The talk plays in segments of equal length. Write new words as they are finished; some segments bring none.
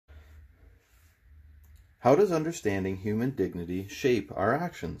How does understanding human dignity shape our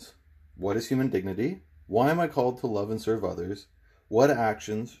actions? What is human dignity? Why am I called to love and serve others? What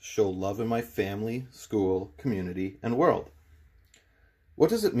actions show love in my family, school, community, and world?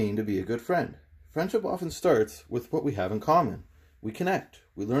 What does it mean to be a good friend? Friendship often starts with what we have in common. We connect,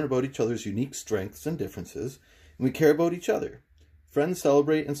 we learn about each other's unique strengths and differences, and we care about each other. Friends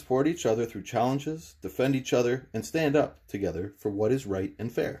celebrate and support each other through challenges, defend each other, and stand up together for what is right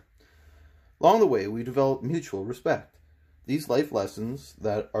and fair. Along the way, we develop mutual respect. These life lessons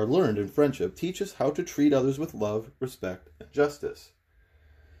that are learned in friendship teach us how to treat others with love, respect, and justice.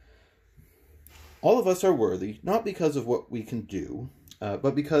 All of us are worthy, not because of what we can do,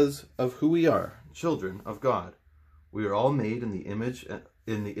 but because of who we are, children of God. We are all made in the image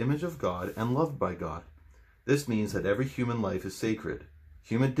of God and loved by God. This means that every human life is sacred.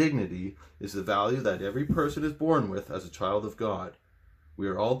 Human dignity is the value that every person is born with as a child of God. We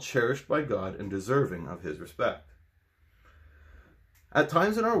are all cherished by God and deserving of His respect. At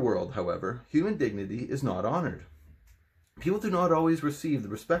times in our world, however, human dignity is not honored. People do not always receive the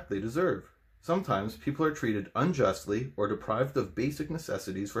respect they deserve. Sometimes people are treated unjustly or deprived of basic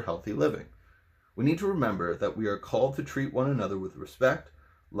necessities for healthy living. We need to remember that we are called to treat one another with respect,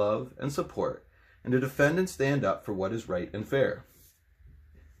 love, and support, and to defend and stand up for what is right and fair.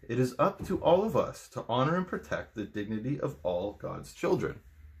 It is up to all of us to honor and protect the dignity of all God's children.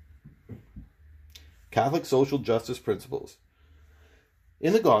 Catholic social justice principles.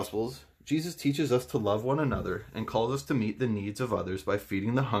 In the Gospels, Jesus teaches us to love one another and calls us to meet the needs of others by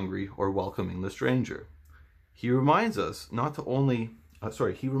feeding the hungry or welcoming the stranger. He reminds us not only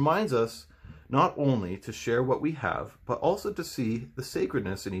to share what we have, but also to see the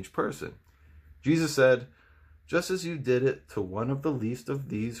sacredness in each person. Jesus said, "Just as you did it to one of the least of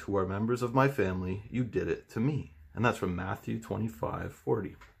these who are members of my family, you did it to me." And that's from Matthew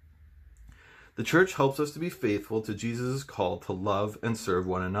 25:40. The Church helps us to be faithful to Jesus' call to love and serve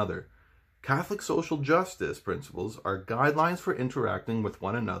one another. Catholic social justice principles are guidelines for interacting with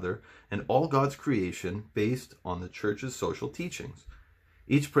one another and all God's creation based on the Church's social teachings.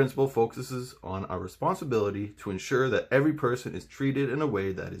 Each principle focuses on our responsibility to ensure that every person is treated in a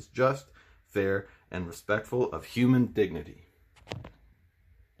way that is just, fair, and respectful of human dignity.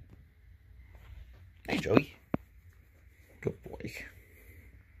 Hey, Joey. Good boy.